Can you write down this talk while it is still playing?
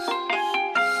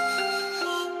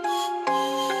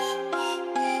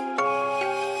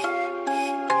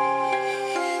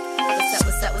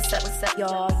What's up,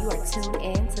 y'all? You are tuned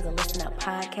in to the Listen Up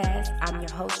podcast. I'm your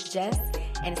host, Jess,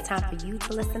 and it's time for you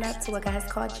to listen up to what God has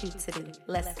called you to do.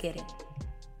 Let's get it.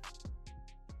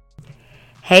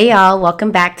 Hey, y'all. Welcome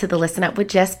back to the Listen Up with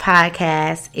Jess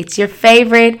podcast. It's your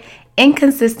favorite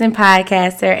inconsistent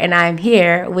podcaster, and I'm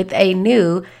here with a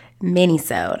new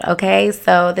minisode, okay?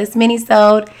 So this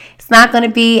minisode, it's not going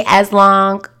to be as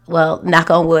long. Well,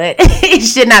 knock on wood, it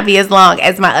should not be as long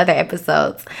as my other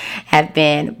episodes have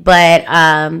been. But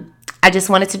I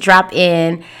just wanted to drop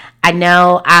in. I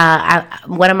know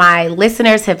one of my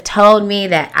listeners have told me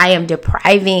that I am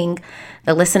depriving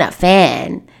the Listen Up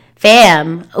fam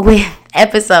with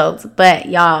episodes. But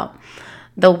y'all,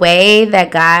 the way that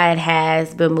God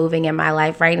has been moving in my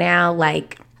life right now,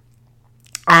 like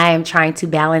I am trying to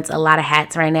balance a lot of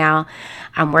hats right now.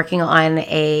 I'm working on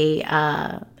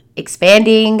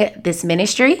expanding this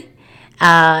ministry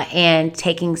and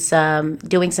doing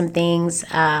some things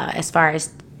as far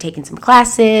as taking some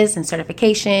classes and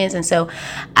certifications. And so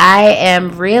I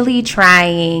am really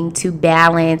trying to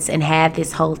balance and have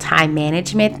this whole time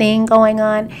management thing going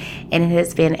on. And it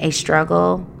has been a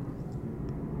struggle.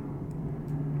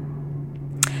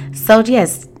 So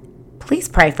yes, please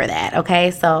pray for that.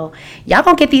 Okay. So y'all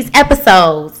gonna get these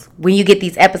episodes when you get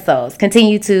these episodes.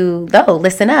 Continue to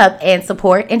listen up and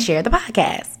support and share the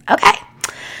podcast. Okay.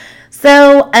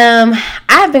 So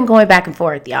I've been going back and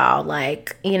forth, y'all.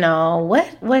 Like,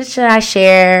 what should I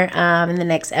share in the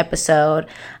next episode?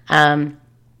 Got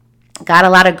a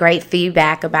lot of great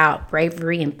feedback about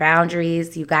bravery and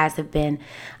boundaries. You guys have been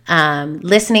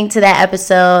listening to that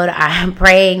episode. I'm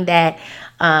praying that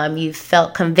you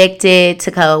felt convicted to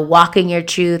go walk in your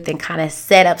truth and kind of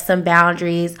set up some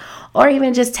boundaries, or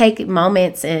even just take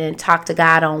moments and talk to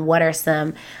God on what are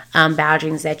some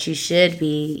boundaries that you should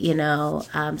be,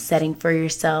 setting for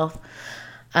yourself.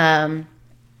 But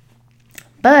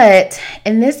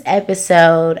in this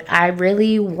episode, I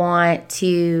really want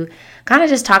to kind of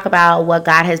just talk about what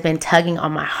God has been tugging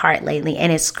on my heart lately.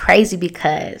 And it's crazy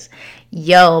because,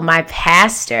 my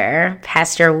pastor,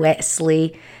 Pastor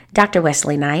Wesley, Dr.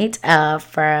 Wesley Knight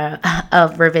of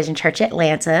Revision Church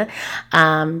Atlanta.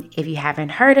 If you haven't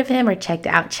heard of him or checked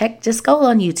out, just go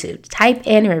on YouTube. Type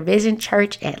in Revision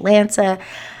Church Atlanta.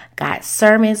 Got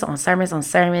sermons on sermons on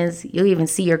sermons. You'll even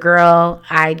see your girl.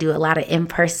 I do a lot of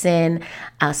in-person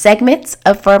segments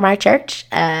for my church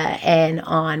and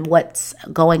on what's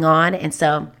going on. And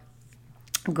so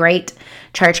great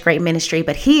church, great ministry,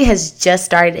 but he has just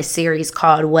started a series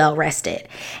called Well Rested.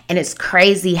 And it's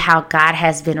crazy how God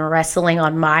has been wrestling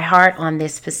on my heart on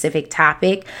this specific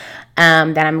topic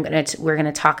that we're going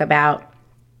to talk about,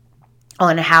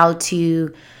 on how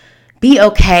to be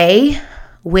okay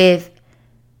with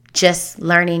just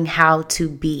learning how to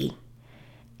be,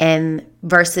 and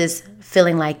versus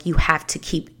feeling like you have to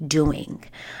keep doing.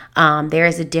 There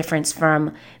is a difference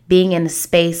from being in the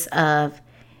space of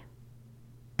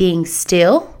being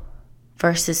still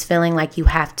versus feeling like you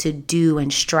have to do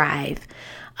and strive.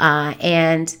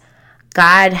 And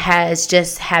God has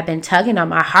been tugging on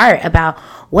my heart about,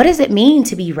 what does it mean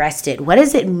to be rested? What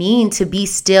does it mean to be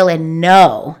still and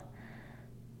know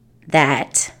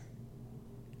that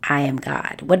I am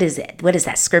God? What is it? What does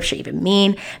that scripture even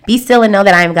mean? Be still and know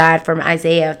that I am God, from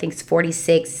Isaiah, I think it's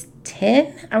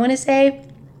 46:10, I want to say.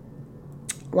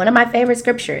 One of my favorite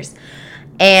scriptures.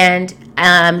 And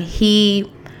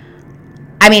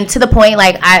to the point,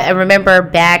 like I remember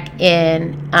back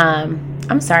in,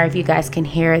 I'm sorry if you guys can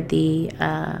hear the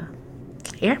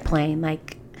airplane.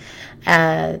 Like,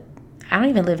 I don't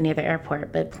even live near the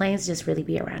airport, but planes just really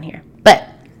be around here. But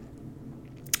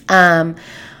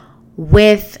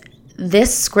with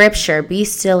this scripture, be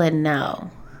still and know.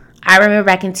 I remember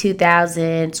back in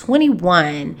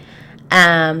 2021,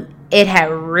 it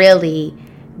had really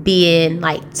been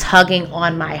like tugging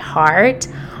on my heart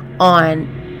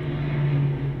on,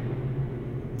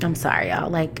 I'm sorry,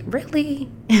 y'all, like really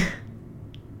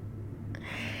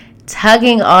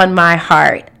tugging on my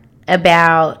heart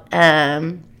about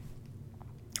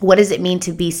what does it mean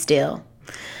to be still.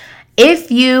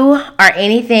 If you are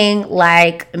anything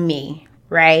like me,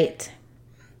 right?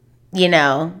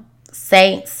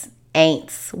 Saints,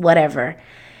 ain'ts, whatever.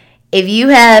 If you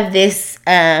have this,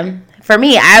 for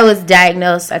me, I was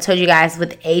diagnosed, I told you guys,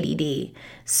 with ADD.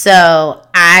 So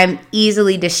I'm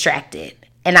easily distracted.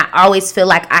 And I always feel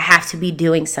like I have to be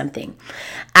doing something.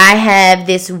 I have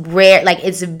this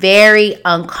it's very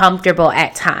uncomfortable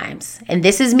at times. And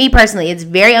this is me personally. It's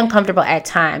very uncomfortable at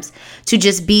times to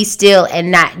just be still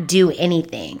and not do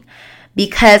anything.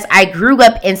 because I grew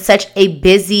up in such a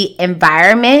busy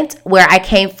environment where I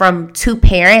came from two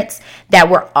parents that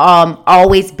were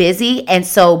always busy. And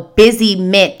so busy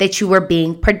meant that you were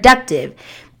being productive.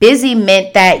 Busy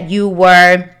meant that you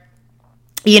were,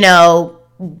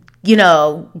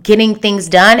 getting things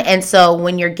done. And so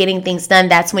when you're getting things done,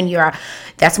 that's when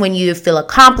you feel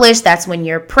accomplished. That's when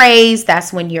you're praised.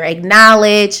 That's when you're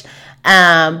acknowledged.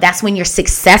 That's when you're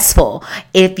successful,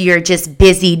 if you're just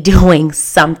busy doing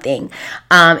something.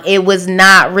 It was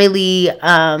not really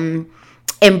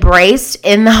embraced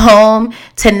in the home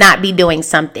to not be doing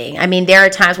something. I mean, there are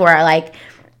times where I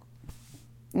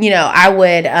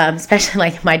would, especially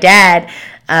like my dad,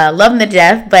 love him to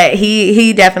death, but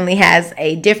he definitely has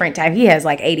a different type. He has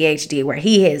like ADHD where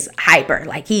he is hyper,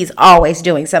 like he's always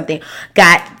doing something,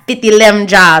 got 11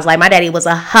 jobs. Like my daddy was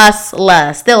a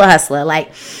hustler, still a hustler.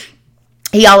 Like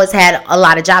he always had a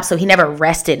lot of jobs, so he never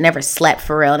rested, never slept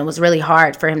for real, and it was really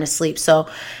hard for him to sleep. So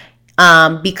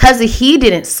because he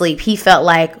didn't sleep, he felt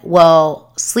like,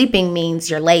 well, sleeping means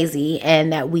you're lazy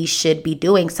and that we should be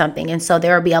doing something. And so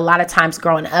there would be a lot of times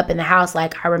growing up in the house,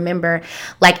 like I remember,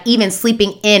 like even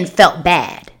sleeping in felt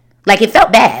bad. Like it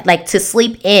felt bad, like to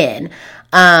sleep in.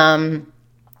 On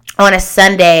a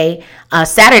Sunday,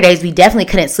 Saturdays, we definitely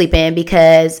couldn't sleep in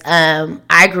because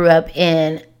I grew up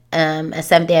in a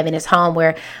Seventh-day Adventist home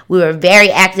where we were very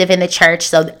active in the church.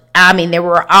 So, I mean, there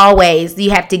were always,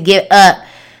 you have to get up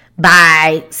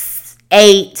by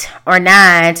 8 or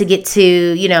 9 to get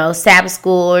to, Sabbath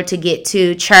school or to get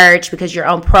to church because you're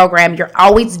on program. You're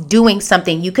always doing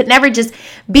something. You could never just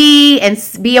be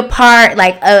a part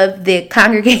like of the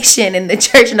congregation in the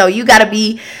church. No, you got to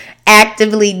be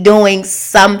actively doing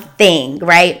something,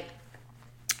 right?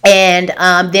 And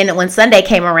then when Sunday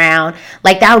came around,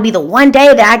 like that would be the one day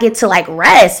that I get to like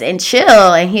rest and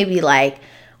chill. And he'd be like,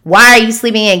 why are you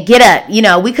sleeping in? Get up.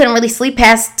 We couldn't really sleep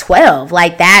past 12.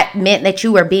 Like that meant that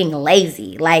you were being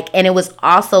lazy. Like, and it was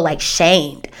also like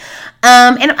shamed.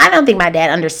 And I don't think my dad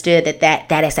understood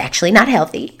that is actually not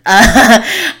healthy.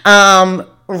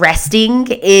 Resting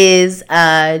is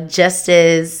just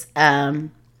as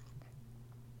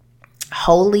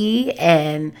holy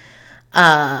and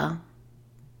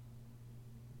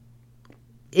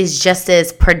is just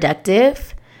as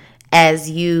productive as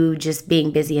you just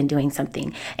being busy and doing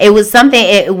something. It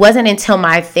wasn't until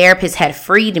my therapist had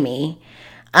freed me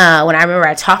when I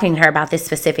remember talking to her about this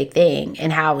specific thing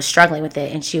and how I was struggling with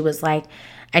it. And she was like,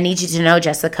 I need you to know,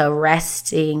 Jessica,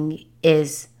 resting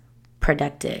is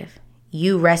productive.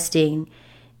 You resting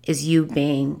is you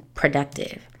being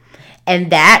productive.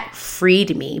 And that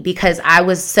freed me because I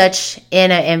was such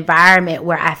in an environment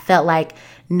where I felt like,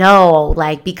 no,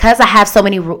 like because I have so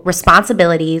many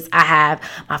responsibilities, I have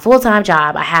my full-time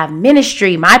job, I have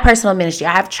ministry, my personal ministry,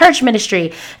 I have church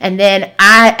ministry. And then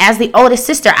I, as the oldest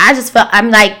sister, I just felt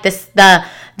I'm like the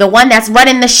one that's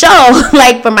running the show,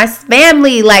 like for my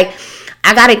family. Like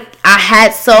I had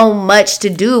so much to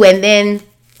do. And then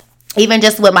even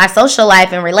just with my social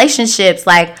life and relationships,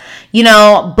 like,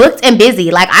 booked and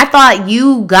busy. Like I thought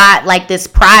you got like this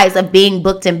prize of being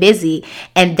booked and busy.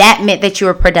 And that meant that you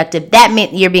were productive. That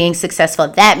meant you're being successful.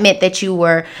 That meant that you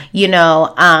were,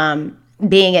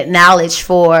 being acknowledged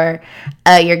for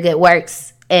your good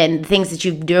works and things that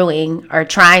you're doing or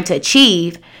trying to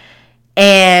achieve.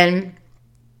 But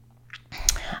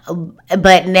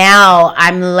now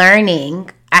I'm learning,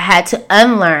 I had to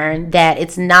unlearn that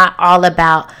it's not all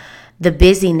about the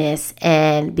busyness,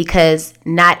 and because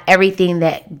not everything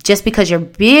that just because you're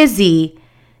busy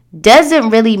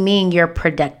doesn't really mean you're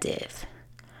productive.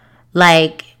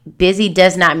 Like busy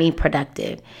does not mean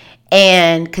productive.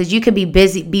 And because you could be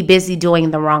busy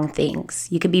doing the wrong things.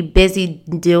 You could be busy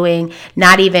doing,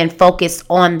 not even focused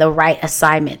on the right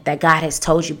assignment that God has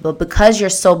told you. But because you're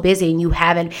so busy and you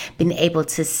haven't been able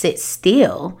to sit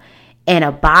still and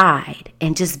abide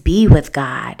and just be with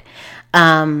God,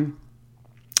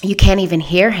 you can't even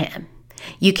hear him.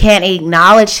 You can't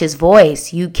acknowledge his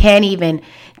voice. You can't even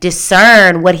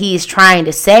discern what he is trying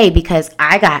to say because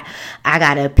I got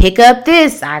to pick up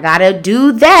this. I got to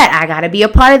do that. I got to be a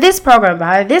part of this program,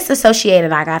 part of this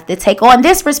associated. I got to take on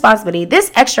this responsibility, this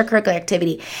extracurricular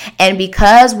activity. And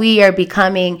because we are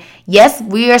becoming, yes,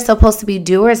 we are supposed to be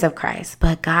doers of Christ,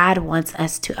 but God wants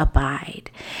us to abide.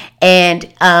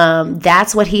 And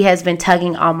that's what he has been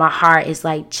tugging on my heart is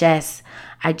like,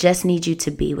 I just need you to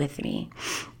be with me.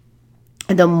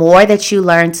 The more that you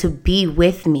learn to be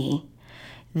with me,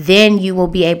 then you will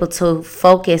be able to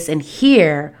focus and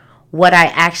hear what I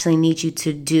actually need you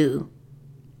to do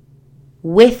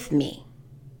with me.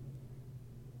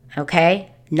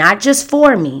 Okay? Not just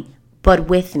for me, but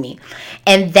with me.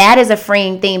 And that is a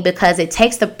freeing thing because it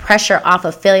takes the pressure off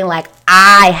of feeling like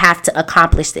I have to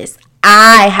accomplish this.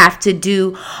 I have to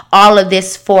do all of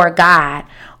this for God,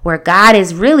 where God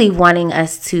is really wanting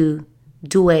us to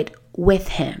do it with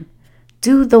him.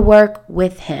 Do the work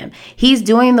with him. He's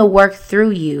doing the work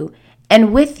through you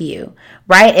and with you,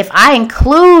 right? If I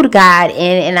include God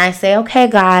in and I say, okay,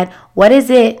 God, what is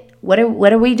it? What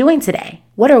are we doing today?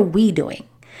 What are we doing?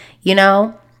 You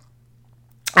know,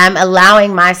 I'm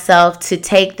allowing myself to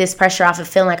take this pressure off of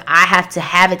feeling like I have to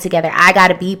have it together. I got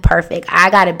to be perfect. I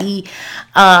got to be,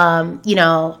 I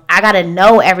got to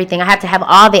know everything. I have to have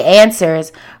all the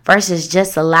answers versus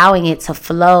just allowing it to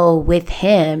flow with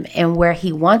him and where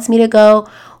he wants me to go,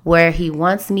 where he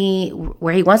wants me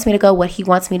to go, what he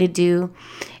wants me to do.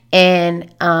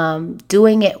 And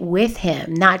doing it with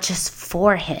him, not just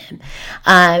for him.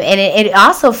 And it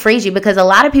also frees you because a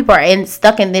lot of people are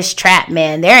stuck in this trap,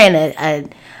 man. They're in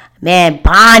a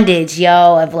bondage,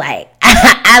 yo, of like,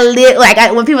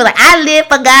 when people are like, I live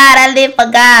for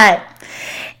God.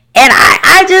 And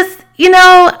I just,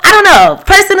 I don't know.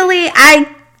 Personally,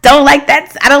 I don't like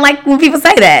that. I don't like when people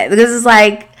say that because it's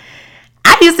like,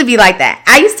 I used to be like that.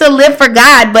 I used to live for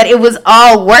God, but it was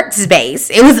all works based.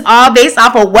 It was all based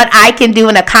off of what I can do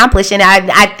and accomplish. And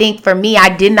I think for me, I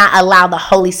did not allow the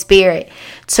Holy Spirit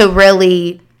to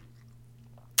really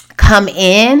come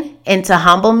in and to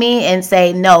humble me and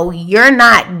say, no, you're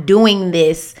not doing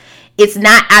this. It's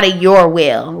not out of your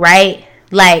will, right?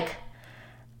 Like,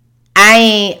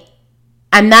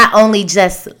 I'm not only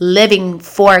just living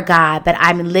for God, but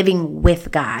I'm living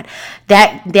with God.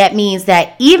 That means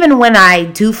that even when I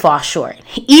do fall short,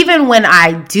 even when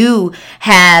I do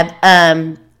have,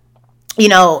 as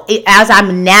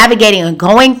I'm navigating and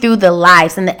going through the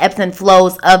lives and the ebbs and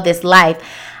flows of this life,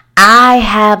 I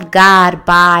have God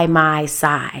by my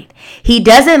side. He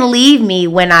doesn't leave me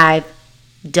when I've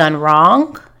done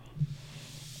wrong.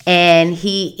 And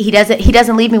he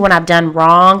doesn't leave me when I've done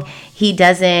wrong. He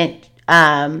doesn't.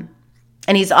 And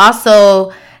he's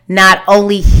also not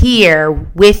only here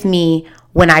with me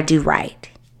when I do right.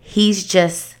 He's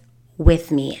just with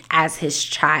me as his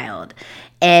child.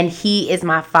 And he is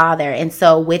my father. And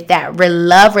so with that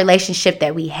love relationship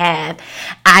that we have,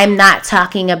 I'm not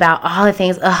talking about all the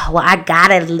things, I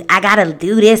gotta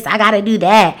do this, I gotta do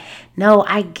that. No,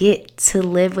 I get to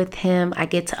live with him. I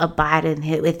get to abide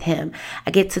with him.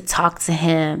 I get to talk to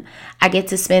him. I get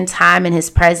to spend time in his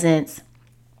presence.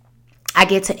 I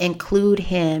get to include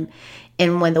him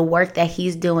in the work that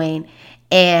he's doing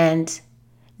and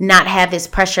not have this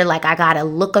pressure like I got to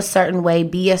look a certain way,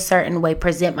 be a certain way,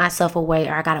 present myself a way,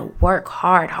 or I got to work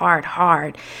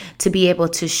hard to be able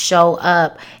to show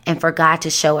up and for God to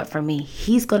show up for me.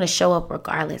 He's going to show up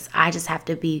regardless. I just have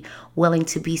to be willing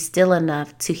to be still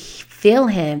enough to feel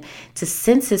him, to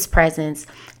sense his presence,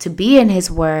 to be in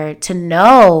his word, to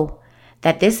know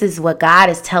that this is what God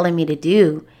is telling me to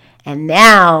do. And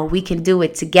now we can do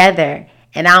it together.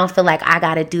 And I don't feel like I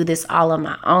got to do this all on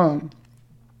my own.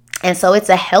 And so it's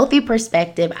a healthy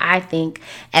perspective, I think,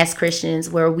 as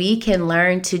Christians, where we can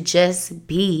learn to just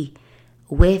be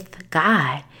with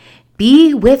God.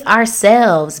 Be with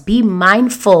ourselves. Be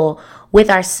mindful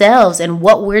with ourselves and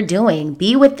what we're doing.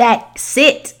 Be with that,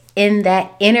 sit in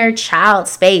that inner child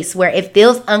space where it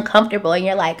feels uncomfortable and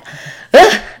you're like,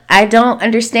 I don't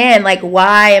understand. Like,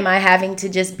 why am I having to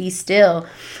just be still?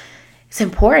 It's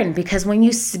important because when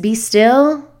you be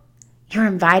still, you're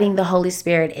inviting the Holy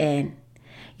Spirit in.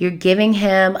 You're giving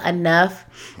him enough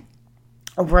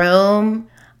room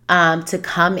to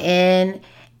come in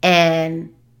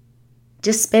and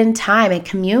just spend time and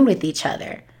commune with each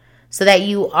other so that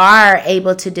you are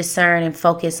able to discern and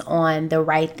focus on the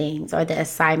right things or the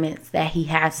assignments that he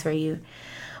has for you.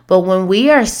 But when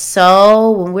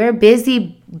we're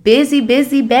busy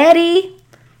Betty,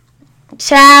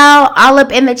 child, all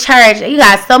up in the church. You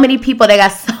got so many people that got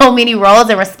so many roles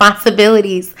and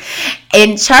responsibilities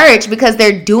in church because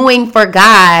they're doing for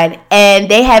God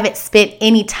and they haven't spent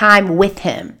any time with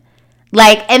him.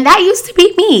 And that used to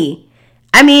be me.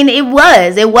 I mean, it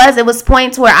was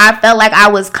points where I felt like I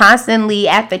was constantly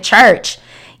at the church,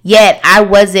 yet I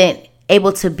wasn't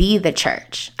able to be the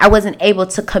church. I wasn't able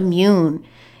to commune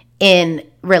in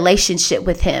relationship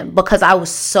with him because I was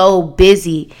so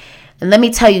busy. And let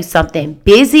me tell you something.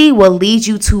 Busy will lead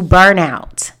you to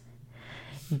burnout.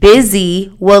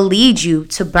 Busy will lead you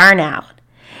to burnout.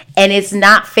 And it's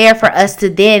not fair for us to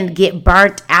then get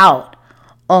burnt out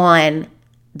on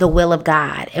the will of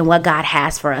God and what God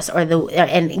has for us,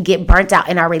 and get burnt out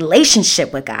in our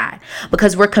relationship with God,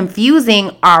 because we're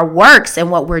confusing our works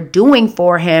and what we're doing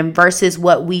for him versus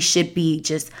what we should be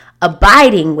just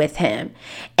abiding with him.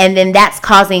 And then that's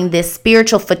causing this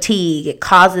spiritual fatigue. It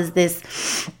causes this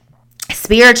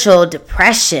spiritual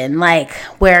depression, like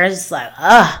where it's like,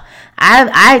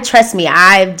 I trust me,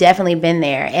 I've definitely been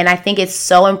there. And I think it's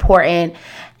so important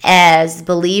as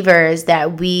believers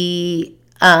that we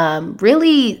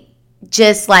really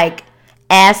just like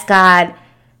ask God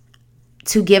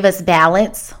to give us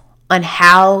balance on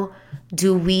how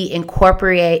do we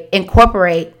incorporate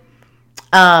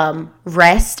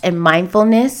rest and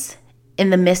mindfulness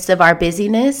in the midst of our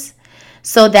busyness,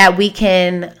 so that we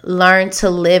can learn to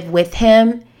live with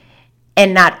him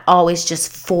and not always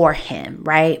just for him,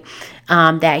 right?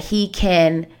 That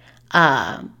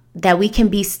we can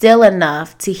be still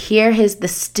enough to hear the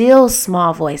still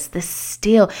small voice,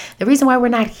 the reason why we're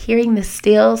not hearing the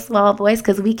still small voice,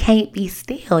 because we can't be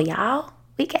still, y'all.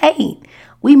 We can't.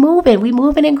 We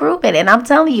moving and grooving. And I'm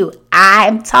telling you,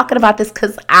 I'm talking about this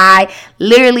because I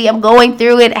literally am going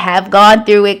through it, have gone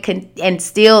through it, and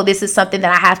still this is something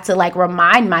that I have to like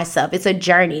remind myself. It's a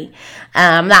journey.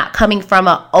 I'm not coming from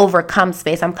an overcome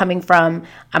space. I'm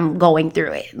going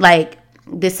through it. Like,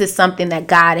 this is something that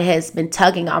God has been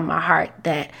tugging on my heart,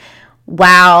 that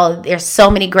wow, there's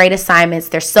so many great assignments.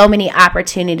 There's so many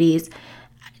opportunities.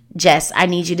 Jess, I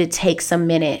need you to take some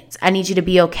minutes. I need you to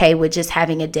be okay with just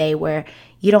having a day where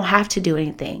you don't have to do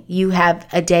anything. You have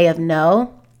a day of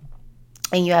no,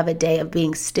 and you have a day of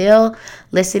being still,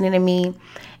 listening to me.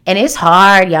 And it's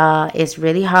hard, y'all. It's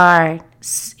really hard.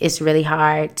 It's really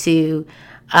hard to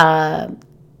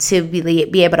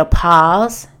be able to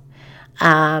pause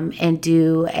and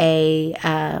do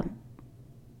a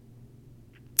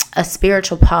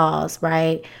spiritual pause,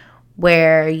 right?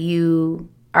 Where you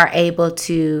are able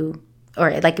to,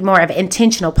 or like more of an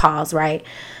intentional pause, right?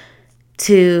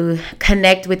 To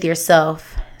connect with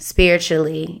yourself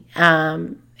spiritually,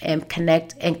 and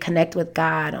connect with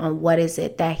God on what is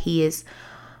it that he is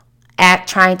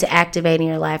trying to activate in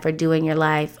your life or do in your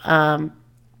life, and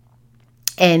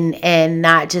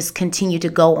not just continue to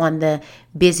go on the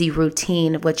busy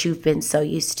routine of what you've been so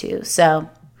used to. So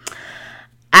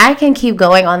I can keep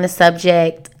going on the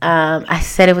subject. I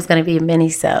said it was going to be a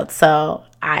mini-sode, so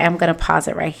I am going to pause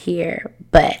it right here.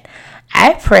 But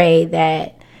I pray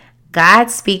that God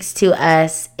speaks to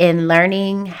us in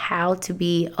learning how to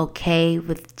be okay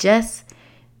with just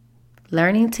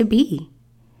learning to be,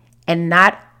 and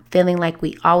not feeling like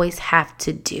we always have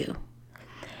to do.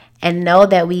 And know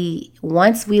that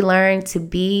once we learn to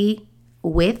be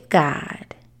with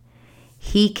God,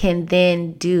 he can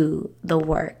then do the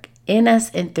work in us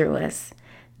and through us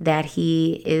that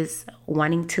he is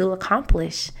wanting to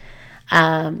accomplish.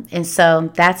 And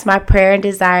so that's my prayer and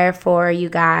desire for you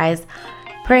guys.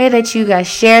 Pray that you guys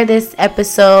share this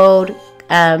episode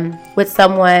with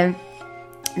someone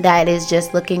that is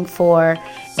just looking for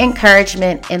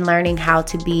encouragement in learning how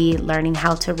to be, learning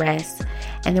how to rest.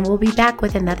 And then we'll be back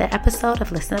with another episode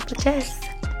of Listen Up with Jess.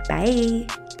 Bye.